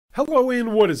Hello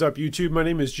and what is up YouTube? My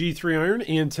name is G3Iron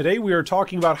and today we are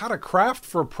talking about how to craft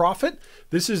for profit.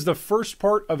 This is the first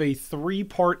part of a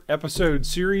three-part episode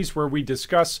series where we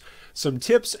discuss some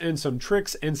tips and some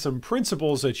tricks and some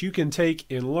principles that you can take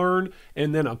and learn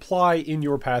and then apply in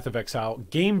your Path of Exile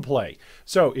gameplay.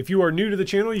 So if you are new to the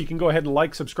channel, you can go ahead and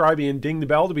like, subscribe, and ding the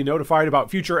bell to be notified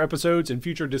about future episodes and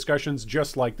future discussions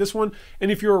just like this one.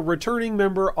 And if you're a returning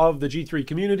member of the G3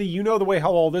 community, you know the way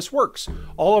how all this works.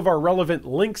 All of our relevant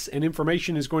links and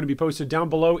information is going to be posted down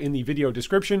below in the video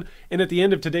description. And at the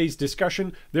end of today's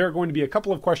discussion, there are going to be a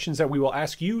couple of questions that we will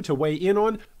ask you to weigh in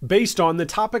on based on the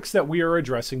topics that we are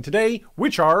addressing today,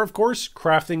 which are, of course,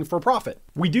 crafting for profit.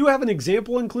 We do have an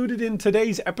example included in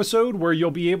today's episode where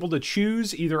you'll be able to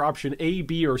choose either option A,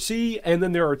 B, or C, and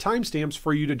then there are timestamps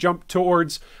for you to jump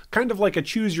towards kind of like a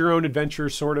choose your own adventure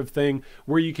sort of thing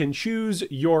where you can choose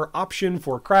your option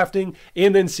for crafting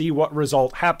and then see what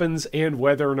result happens and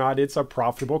whether or not it's a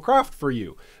profitable craft for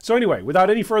you. So anyway, without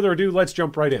any further ado, let's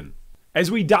jump right in. As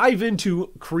we dive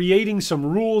into creating some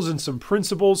rules and some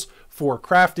principles for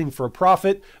crafting for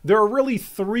profit, there are really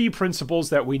three principles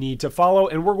that we need to follow,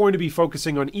 and we're going to be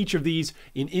focusing on each of these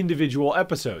in individual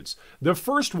episodes. The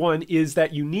first one is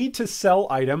that you need to sell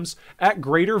items at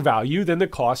greater value than the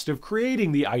cost of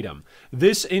creating the item.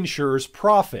 This ensures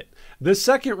profit. The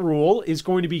second rule is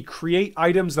going to be create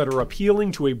items that are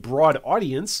appealing to a broad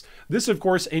audience. This, of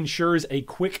course, ensures a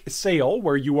quick sale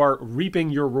where you are reaping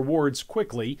your rewards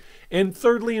quickly. And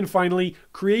thirdly and finally,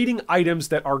 creating items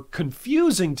that are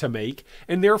confusing to make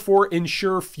and therefore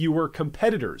ensure fewer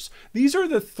competitors. These are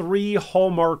the three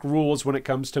hallmark rules when it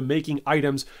comes to making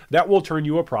items that will turn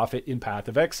you a profit in Path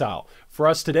of Exile. For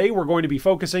us today, we're going to be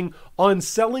focusing on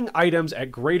selling items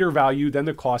at greater value than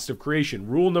the cost of creation.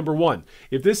 Rule number one,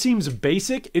 if this seems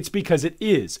basic, it's because it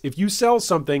is. If you sell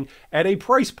something at a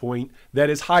price point that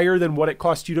is higher than what it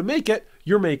cost you to make it,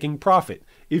 you're making profit.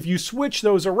 If you switch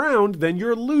those around, then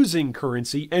you're losing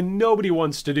currency, and nobody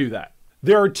wants to do that.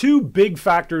 There are two big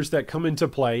factors that come into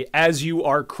play as you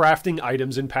are crafting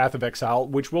items in Path of Exile,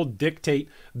 which will dictate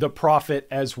the profit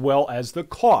as well as the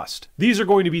cost. These are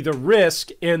going to be the risk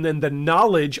and then the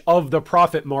knowledge of the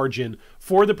profit margin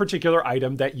for the particular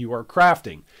item that you are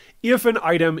crafting. If an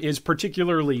item is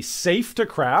particularly safe to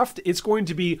craft, it's going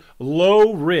to be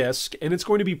low risk and it's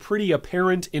going to be pretty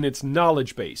apparent in its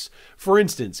knowledge base. For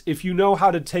instance, if you know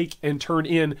how to take and turn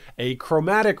in a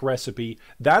chromatic recipe,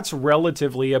 that's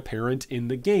relatively apparent in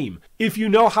the game. If you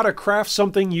know how to craft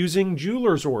something using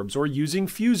jeweler's orbs or using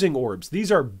fusing orbs,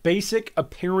 these are basic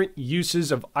apparent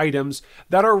uses of items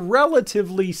that are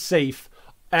relatively safe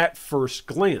at first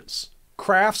glance.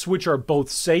 Crafts which are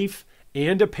both safe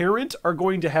and apparent are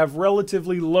going to have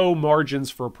relatively low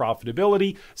margins for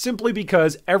profitability simply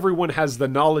because everyone has the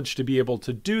knowledge to be able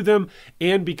to do them,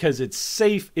 and because it's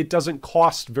safe, it doesn't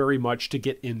cost very much to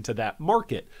get into that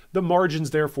market. The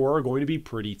margins therefore are going to be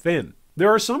pretty thin. There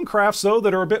are some crafts, though,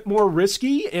 that are a bit more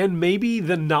risky, and maybe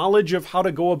the knowledge of how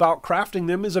to go about crafting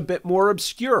them is a bit more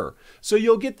obscure. So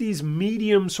you'll get these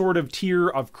medium sort of tier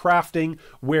of crafting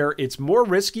where it's more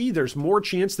risky, there's more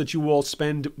chance that you will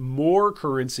spend more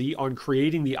currency on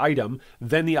creating the item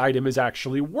than the item is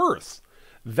actually worth.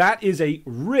 That is a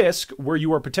risk where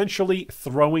you are potentially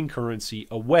throwing currency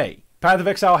away. Path of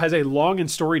Exile has a long and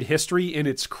storied history in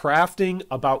its crafting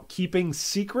about keeping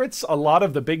secrets. A lot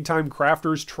of the big-time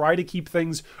crafters try to keep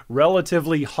things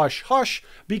relatively hush-hush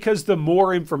because the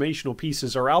more informational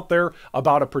pieces are out there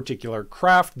about a particular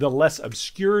craft, the less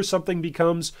obscure something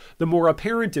becomes, the more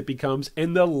apparent it becomes,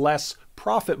 and the less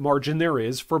profit margin there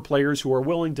is for players who are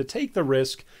willing to take the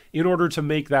risk in order to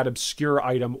make that obscure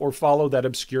item or follow that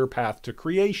obscure path to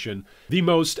creation. The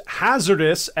most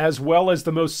hazardous as well as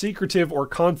the most secretive or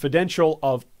confidential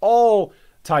of all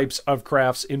types of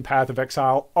crafts in Path of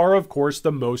Exile are, of course,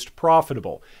 the most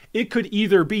profitable. It could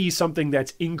either be something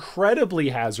that's incredibly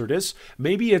hazardous,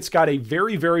 maybe it's got a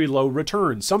very, very low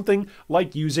return, something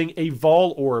like using a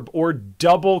Vol Orb or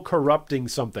double corrupting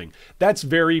something. That's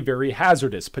very, very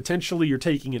hazardous. Potentially you're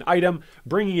taking an item,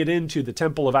 bringing it into the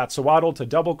Temple of Azurite to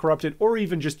double corrupt it, or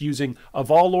even just using a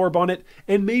Vol Orb on it,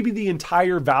 and maybe the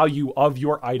entire value of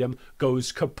your item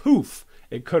goes kapoof.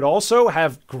 It could also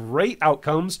have great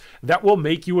outcomes that will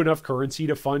make you enough currency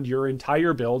to fund your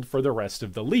entire build for the rest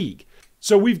of the league.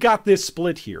 So we've got this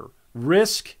split here.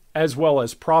 Risk as well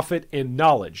as profit and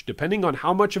knowledge. Depending on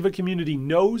how much of a community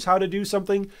knows how to do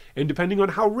something and depending on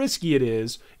how risky it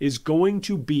is going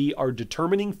to be our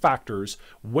determining factors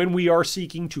when we are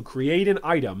seeking to create an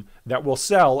item that will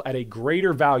sell at a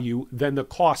greater value than the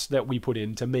cost that we put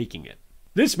into making it.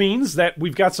 This means that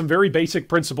we've got some very basic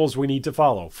principles we need to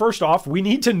follow. First off, we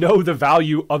need to know the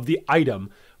value of the item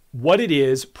what it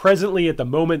is presently at the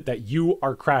moment that you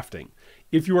are crafting.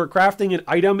 If you are crafting an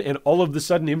item and all of a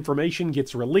sudden information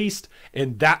gets released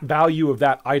and that value of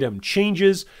that item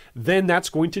changes, then that's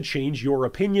going to change your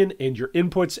opinion and your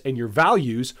inputs and your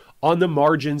values on the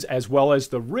margins as well as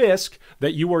the risk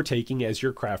that you are taking as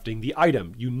you're crafting the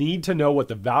item. You need to know what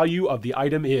the value of the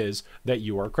item is that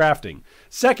you are crafting.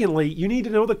 Secondly, you need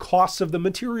to know the costs of the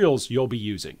materials you'll be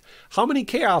using. How many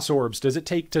chaos orbs does it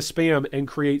take to spam and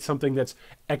create something that's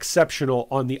exceptional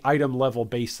on the item level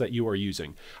base that you are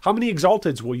using? How many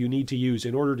exalteds will you need to use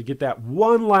in order to get that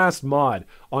one last mod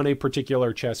on a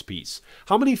particular chess piece?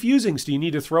 How many fusings do you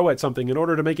need to throw at something in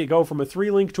order to make it go from a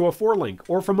 3-link to a 4-link,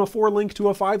 or from a 4-link to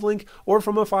a 5-link, or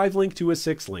from a 5-link to a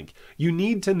 6-link? You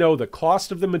need to know the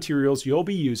cost of the materials you'll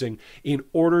be using in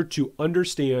order to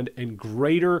understand and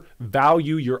greater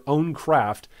value your own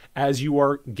craft as you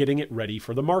are getting it ready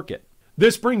for the market.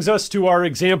 This brings us to our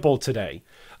example today.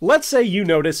 Let's say you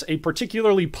notice a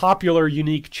particularly popular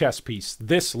unique chess piece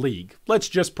this league. Let's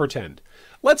just pretend.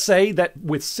 Let's say that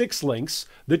with 6 links,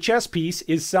 the chess piece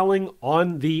is selling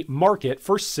on the market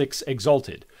for 6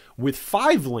 exalted. With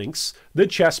 5 links, the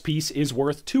chess piece is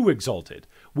worth 2 exalted.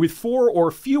 With 4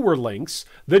 or fewer links,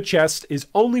 the chest is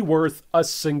only worth a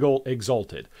single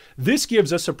exalted. This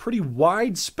gives us a pretty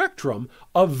wide spectrum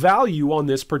of value on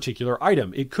this particular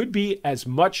item. It could be as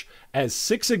much as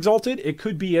 6 exalted, it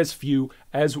could be as few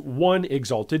as 1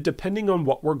 exalted, depending on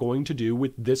what we're going to do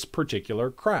with this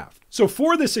particular craft. So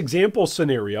for this example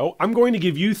scenario, I'm going to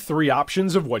give you 3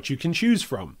 options of what you can choose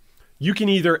from. You can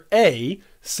either A,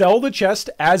 sell the chest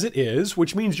as it is,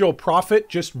 which means you'll profit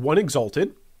just 1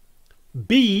 exalted.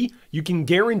 B, you can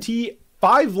guarantee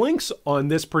 5 links on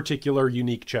this particular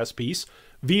unique chess piece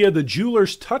via the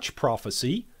Jeweler's Touch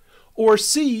prophecy. Or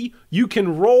C, you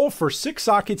can roll for 6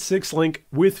 socket 6 link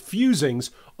with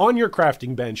fusings on your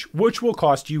crafting bench, which will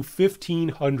cost you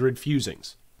 1,500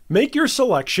 fusings. Make your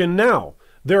selection now.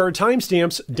 There are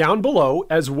timestamps down below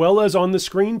as well as on the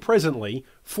screen presently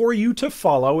for you to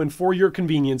follow and for your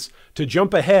convenience to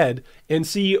jump ahead and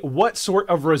see what sort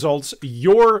of results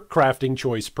your crafting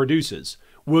choice produces.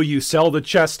 Will you sell the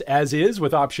chest as is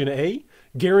with option A,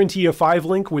 guarantee a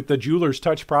 5-link with the Jeweler's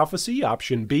Touch prophecy,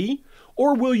 option B,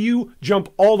 or will you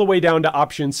jump all the way down to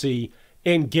option C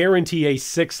and guarantee a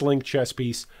 6-link chess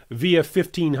piece via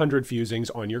 1,500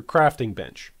 fusings on your crafting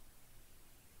bench?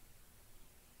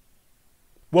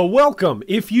 Well, welcome.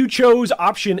 If you chose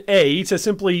option A to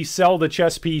simply sell the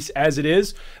chess piece as it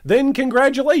is, then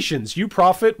congratulations, you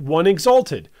profit 1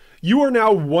 exalted. You are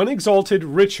now 1 exalted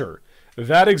richer.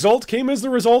 That exalt came as the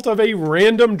result of a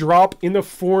random drop in the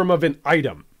form of an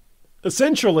item.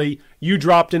 Essentially, you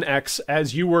dropped an X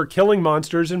as you were killing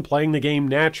monsters and playing the game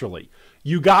naturally.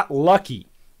 You got lucky.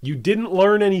 You didn't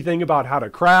learn anything about how to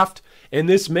craft, and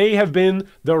this may have been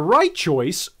the right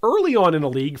choice early on in a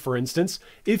league, for instance,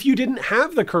 if you didn't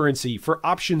have the currency for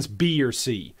options B or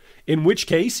C. In which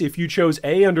case, if you chose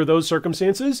A under those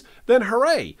circumstances, then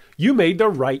hooray, you made the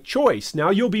right choice. Now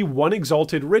you'll be 1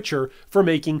 exalted richer for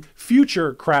making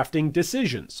future crafting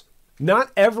decisions.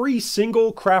 Not every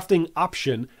single crafting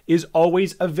option is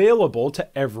always available to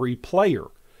every player.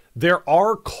 There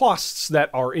are costs that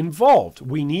are involved.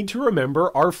 We need to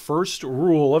remember our first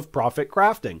rule of profit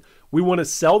crafting. We want to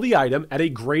sell the item at a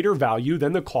greater value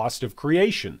than the cost of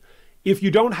creation. If you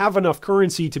don't have enough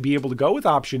currency to be able to go with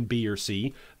option B or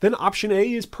C, then option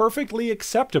A is perfectly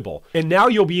acceptable. And now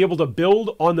you'll be able to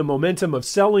build on the momentum of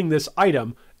selling this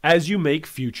item as you make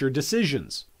future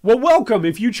decisions. Well, welcome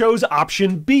if you chose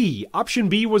option B. Option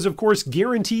B was, of course,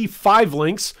 guarantee 5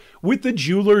 links with the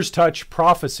Jeweler's Touch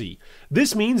prophecy.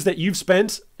 This means that you've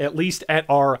spent, at least at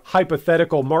our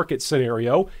hypothetical market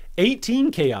scenario,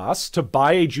 18 chaos to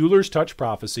buy a Jeweler's Touch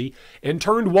prophecy and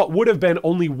turned what would have been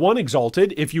only 1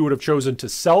 exalted if you would have chosen to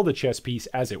sell the chess piece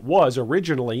as it was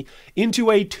originally into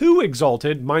a 2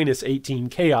 exalted minus 18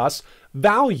 chaos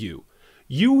value.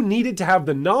 You needed to have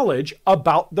the knowledge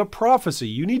about the prophecy.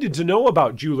 You needed to know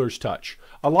about Jeweler's Touch.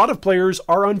 A lot of players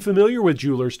are unfamiliar with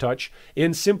Jeweler's Touch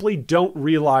and simply don't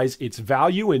realize its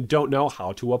value and don't know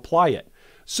how to apply it.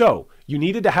 So you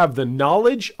needed to have the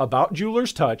knowledge about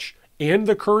Jeweler's Touch and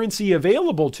the currency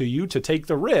available to you to take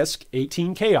the risk,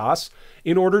 18 chaos,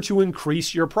 in order to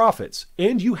increase your profits.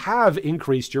 And you have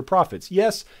increased your profits.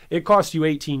 Yes, it cost you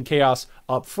 18 chaos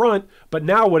up front, but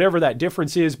now whatever that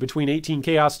difference is between 18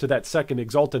 chaos to that second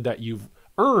exalted that you've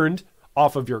earned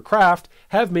off of your craft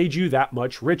have made you that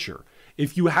much richer.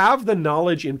 If you have the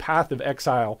knowledge in Path of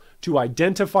Exile to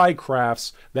identify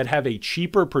crafts that have a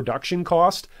cheaper production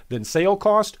cost than sale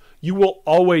cost, you will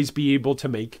always be able to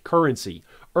make currency.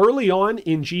 Early on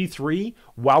in G3,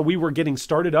 while we were getting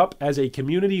started up as a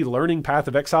community learning Path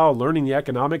of Exile, learning the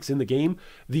economics in the game,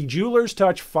 the Jeweler's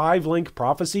Touch 5-link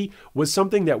prophecy was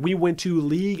something that we went to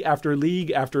league after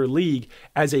league after league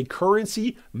as a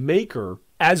currency maker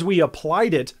as we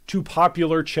applied it to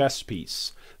popular chess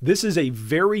piece. This is a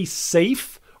very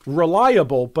safe,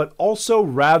 reliable, but also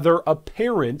rather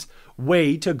apparent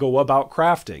way to go about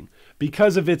crafting.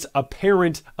 Because of its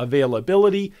apparent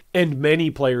availability, and many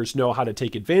players know how to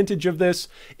take advantage of this,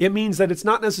 it means that it's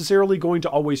not necessarily going to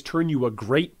always turn you a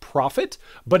great profit,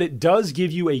 but it does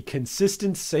give you a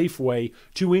consistent, safe way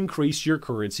to increase your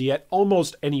currency at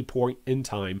almost any point in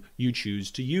time you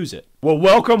choose to use it. Well,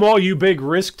 welcome all you big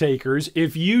risk takers.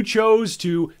 If you chose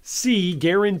to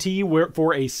guarantee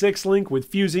for a 6-link with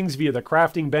fusings via the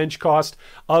crafting bench cost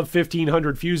of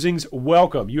 1,500 fusings,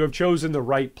 welcome. You have chosen the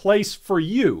right place for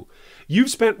you. You've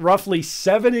spent roughly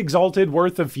 7 Exalted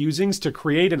worth of fusings to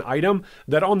create an item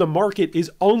that on the market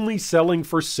is only selling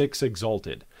for 6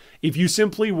 Exalted. If you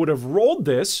simply would have rolled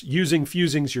this using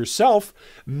fusings yourself,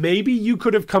 maybe you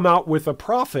could have come out with a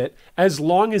profit as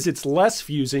long as it's less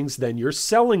fusings than your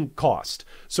selling cost.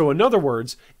 So in other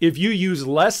words, if you use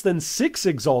less than 6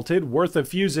 Exalted worth of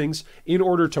fusings in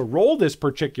order to roll this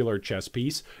particular chess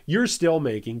piece, you're still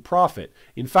making profit.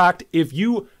 In fact, if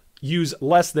you use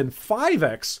less than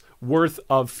 5x worth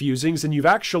of fusings, and you've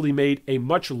actually made a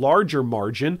much larger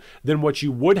margin than what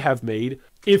you would have made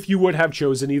if you would have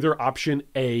chosen either option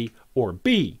A or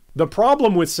B. The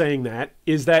problem with saying that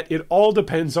is that it all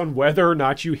depends on whether or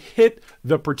not you hit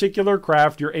the particular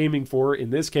craft you're aiming for,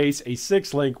 in this case, a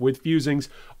 6-link with fusings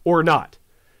or not.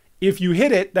 If you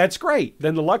hit it, that's great.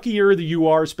 Then the luckier that you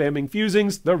are spamming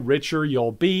fusings, the richer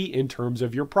you'll be in terms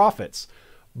of your profits.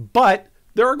 But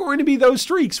there are going to be those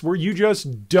streaks where you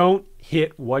just don't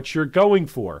hit what you're going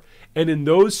for. And in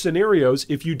those scenarios,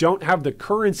 if you don't have the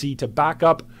currency to back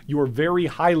up your very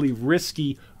highly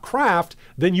risky craft,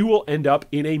 then you will end up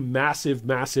in a massive,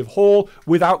 massive hole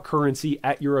without currency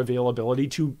at your availability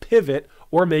to pivot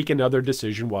or make another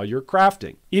decision while you're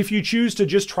crafting. If you choose to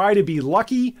just try to be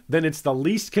lucky, then it's the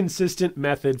least consistent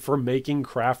method for making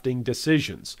crafting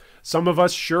decisions. Some of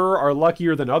us sure are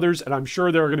luckier than others, and I'm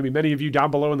sure there are going to be many of you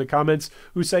down below in the comments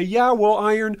who say, yeah, well,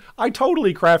 Iron, I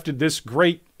totally crafted this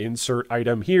great insert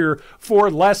item here for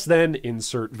less than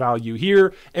insert value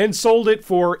here and sold it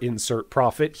for insert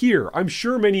profit here. I'm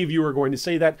sure many of you are going to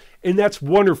say that, and that's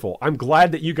wonderful. I'm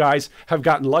glad that you guys have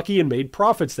gotten lucky and made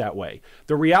profits that way.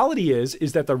 The reality is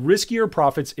that the riskier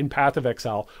profits in Path of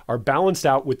Exile are balanced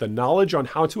out with the knowledge on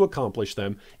how to accomplish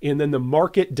them and then the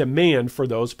market demand for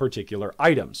those particular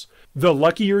items. The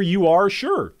luckier you are,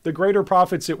 sure, the greater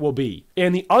profits it will be.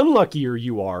 And the unluckier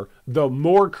you are, the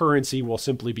more currency will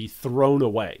simply be thrown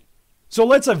away. So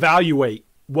let's evaluate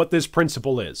what this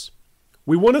principle is.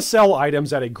 We want to sell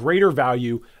items at a greater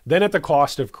value than at the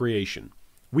cost of creation.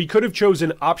 We could have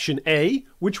chosen option A,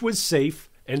 which was safe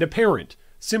and apparent.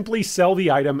 Simply sell the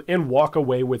item and walk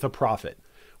away with a profit.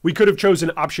 We could have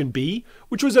chosen option B,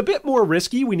 which was a bit more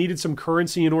risky. We needed some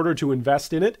currency in order to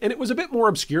invest in it, and it was a bit more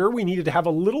obscure. We needed to have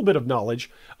a little bit of knowledge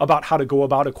about how to go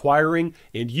about acquiring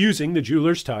and using the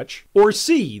Jeweler's Touch. Or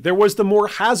C, there was the more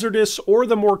hazardous or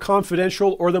the more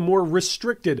confidential or the more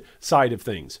restricted side of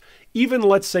things. Even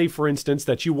let's say, for instance,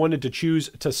 that you wanted to choose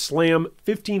to slam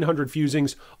 1,500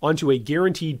 fusings onto a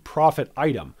guaranteed profit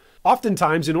item.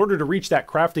 Oftentimes, in order to reach that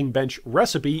crafting bench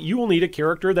recipe, you will need a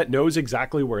character that knows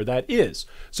exactly where that is.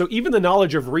 So even the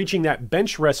knowledge of reaching that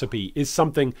bench recipe is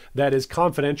something that is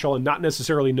confidential and not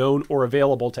necessarily known or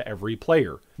available to every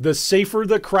player. The safer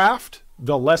the craft,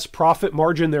 the less profit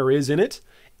margin there is in it,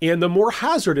 and the more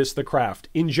hazardous the craft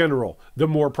in general, the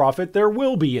more profit there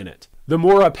will be in it. The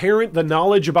more apparent the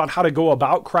knowledge about how to go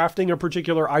about crafting a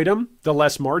particular item, the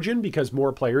less margin because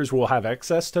more players will have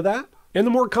access to that. And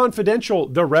the more confidential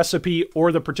the recipe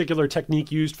or the particular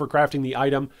technique used for crafting the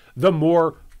item, the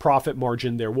more profit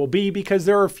margin there will be because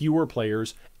there are fewer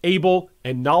players able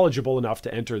and knowledgeable enough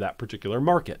to enter that particular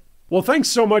market. Well, thanks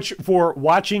so much for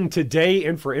watching today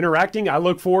and for interacting. I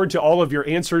look forward to all of your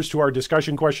answers to our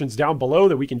discussion questions down below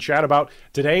that we can chat about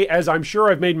today. As I'm sure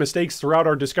I've made mistakes throughout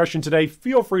our discussion today,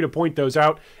 feel free to point those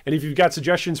out. And if you've got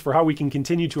suggestions for how we can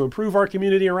continue to improve our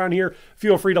community around here,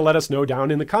 feel free to let us know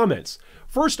down in the comments.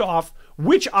 First off,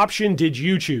 which option did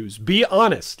you choose? Be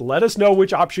honest. Let us know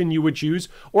which option you would choose.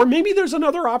 Or maybe there's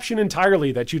another option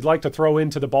entirely that you'd like to throw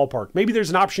into the ballpark. Maybe there's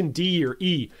an option D or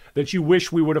E that you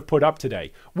wish we would have put up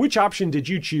today. Which option did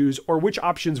you choose, or which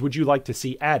options would you like to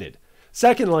see added?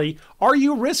 Secondly, are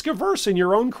you risk averse in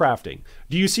your own crafting?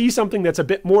 Do you see something that's a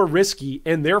bit more risky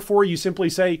and therefore you simply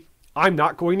say, I'm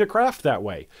not going to craft that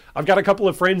way. I've got a couple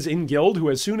of friends in guild who,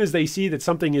 as soon as they see that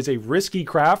something is a risky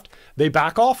craft, they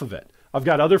back off of it. I've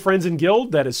got other friends in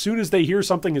guild that as soon as they hear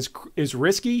something is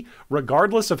risky,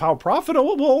 regardless of how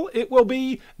profitable it will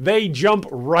be, they jump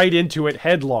right into it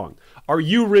headlong. Are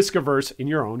you risk averse in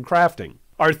your own crafting?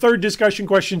 Our third discussion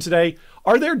question today,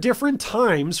 are there different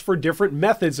times for different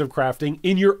methods of crafting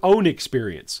in your own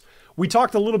experience? We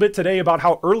talked a little bit today about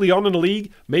how early on in a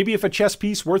league, maybe if a chess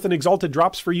piece worth an exalted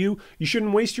drops for you, you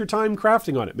shouldn't waste your time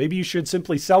crafting on it. Maybe you should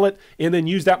simply sell it and then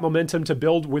use that momentum to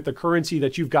build with the currency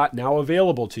that you've got now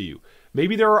available to you.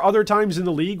 Maybe there are other times in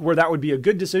the league where that would be a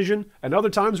good decision and other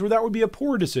times where that would be a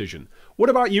poor decision. What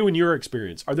about you in your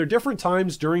experience? Are there different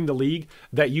times during the league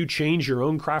that you change your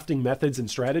own crafting methods and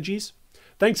strategies?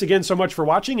 Thanks again so much for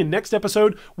watching. In next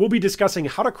episode, we'll be discussing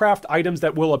how to craft items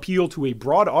that will appeal to a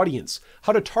broad audience,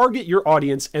 how to target your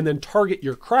audience, and then target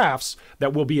your crafts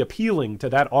that will be appealing to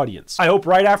that audience. I hope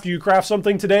right after you craft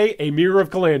something today, a Mirror of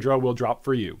Calandra will drop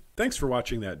for you. Thanks for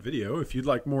watching that video. If you'd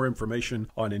like more information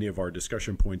on any of our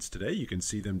discussion points today, you can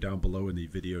see them down below in the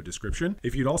video description.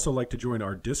 If you'd also like to join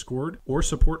our Discord or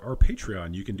support our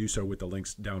Patreon, you can do so with the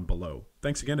links down below.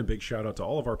 Thanks again, and big shout out to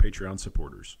all of our Patreon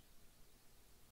supporters.